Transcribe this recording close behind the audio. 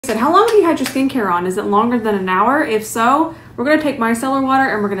said, how long have you had your skincare on? Is it longer than an hour? If so, we're gonna take micellar water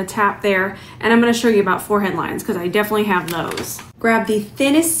and we're gonna tap there, and I'm gonna show you about forehead lines because I definitely have those. Grab the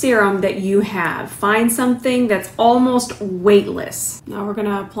thinnest serum that you have. Find something that's almost weightless. Now we're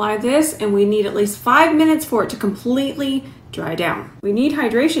gonna apply this, and we need at least 5 minutes for it to completely dry down. We need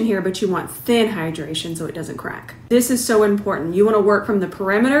hydration here, but you want thin hydration so it doesn't crack. This is so important. You wanna work from the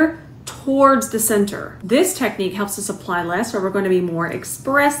perimeter towards the center. This technique helps us apply less, or we're going to be more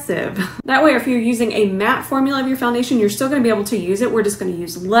expressive. That way, if you're using a matte formula of your foundation, you're still going to be able to use it. We're just going to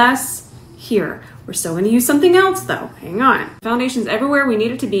use less here. We're still going to use something else though. Hang on. Foundation's everywhere we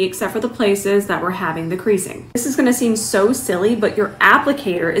need it to be except for the places that we're having the creasing. This is going to seem so silly, but your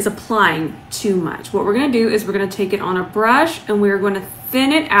applicator is applying too much. What we're going to do is we're going to take it on a brush and we're going to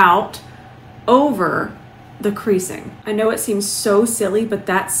thin it out over the creasing. I know it seems so silly, but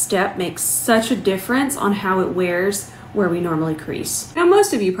that step makes such a difference on how it wears where we normally crease. Now,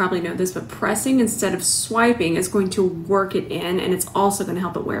 most of you probably know this, but pressing instead of swiping is going to work it in, and it's also going to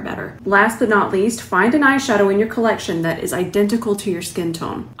help it wear better. Last but not least, find an eyeshadow in your collection that is identical to your skin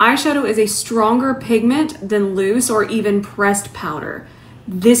tone. Eyeshadow is a stronger pigment than loose or even pressed powder.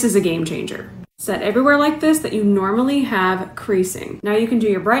 This is a game changer. Set everywhere like this that you normally have creasing. Now you can do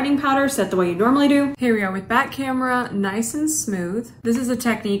your brightening powder set the way you normally do. Here we are with back camera, nice and smooth. This is a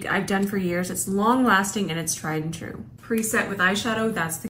technique I've done for years. It's long lasting and it's tried and true. Preset with eyeshadow, that's the